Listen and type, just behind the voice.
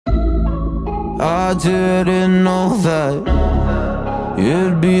I didn't know that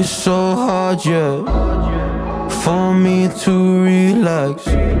it'd be so hard, yeah, for me to relax,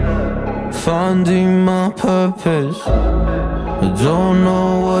 finding my purpose. I don't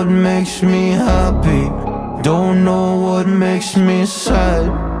know what makes me happy, don't know what makes me sad.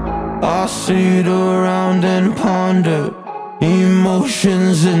 I sit around and ponder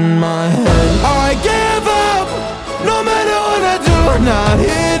emotions in my head. I give up, no matter what I do, not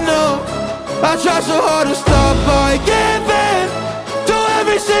enough. I try so hard to stop, I give in to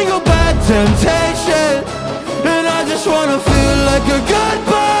every single bad temptation. And I just wanna feel like a good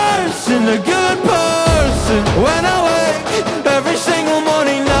person, a good person. When I wake every single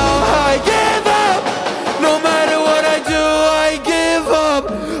morning now, I give up. No matter what I do, I give up,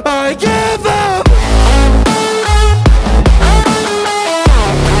 I give up.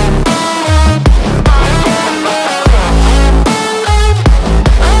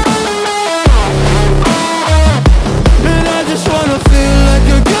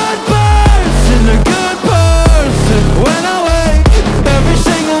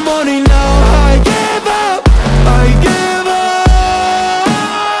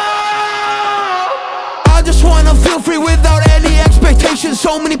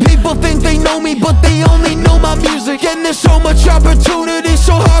 So many people think they know me, but they only know my music. And there's so much opportunity,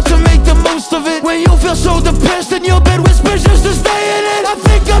 so hard to make the most of it. When you feel so depressed and your bed whispers just to stay in it, I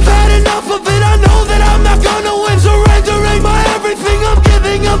think I've had enough of it. I know that I'm not gonna win, surrendering my everything. I'm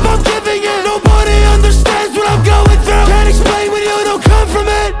giving up, I'm giving in. Nobody understands what I'm going through. Can't explain when you don't come from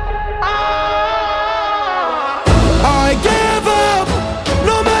it. I give up,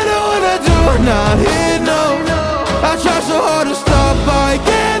 no matter what I do, not here, no. I try so hard to stop, I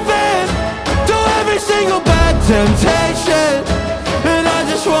give in to every single bad temptation. And I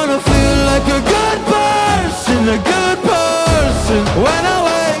just wanna feel like a good person, a good